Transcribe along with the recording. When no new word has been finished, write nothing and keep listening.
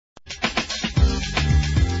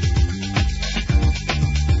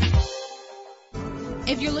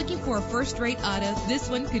If you're looking for a first-rate auto, this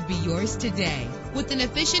one could be yours today. With an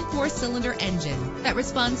efficient 4-cylinder engine that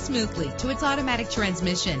responds smoothly to its automatic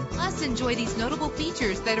transmission. Plus, enjoy these notable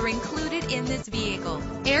features that are included in this vehicle: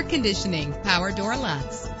 air conditioning, power door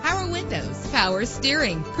locks, power windows, power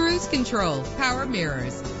steering, cruise control, power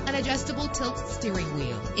mirrors, an adjustable tilt steering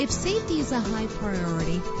wheel. If safety is a high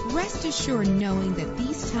priority, rest assured knowing that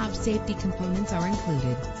these top safety components are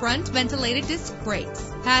included: front ventilated disc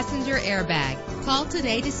brakes, passenger airbag. Call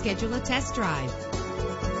today to schedule a test drive.